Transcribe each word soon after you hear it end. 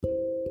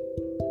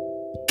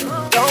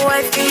All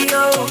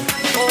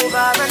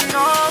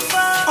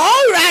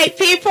right,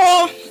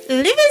 people.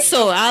 Living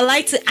so, I'd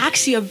like to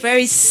ask you a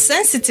very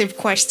sensitive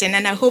question,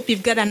 and I hope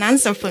you've got an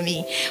answer for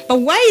me.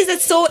 But why is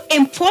it so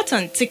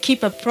important to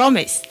keep a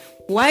promise?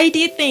 Why do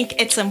you think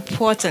it's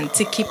important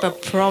to keep a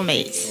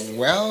promise?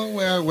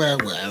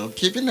 Well.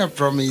 Keeping a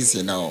promise,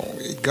 you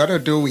gotta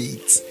do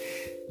it.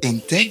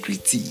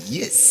 Integrity,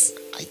 yes.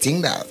 I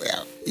think that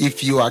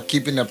if you are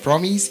keeping a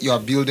promise, you are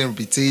building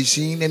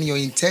reputation and your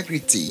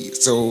integrity.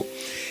 So,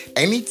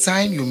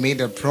 anytime you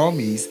made a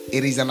promise,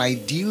 it is an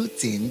ideal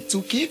thing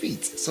to keep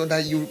it so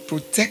that you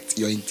protect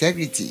your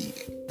integrity.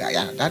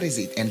 That is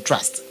it. And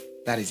trust.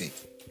 That is it.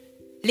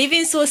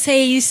 Living so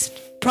says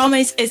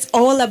promise is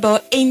all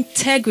about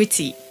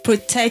integrity,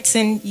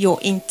 protecting your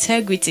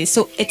integrity.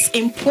 So it's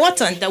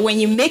important that when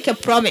you make a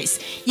promise,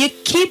 you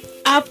keep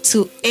up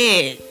to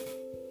it.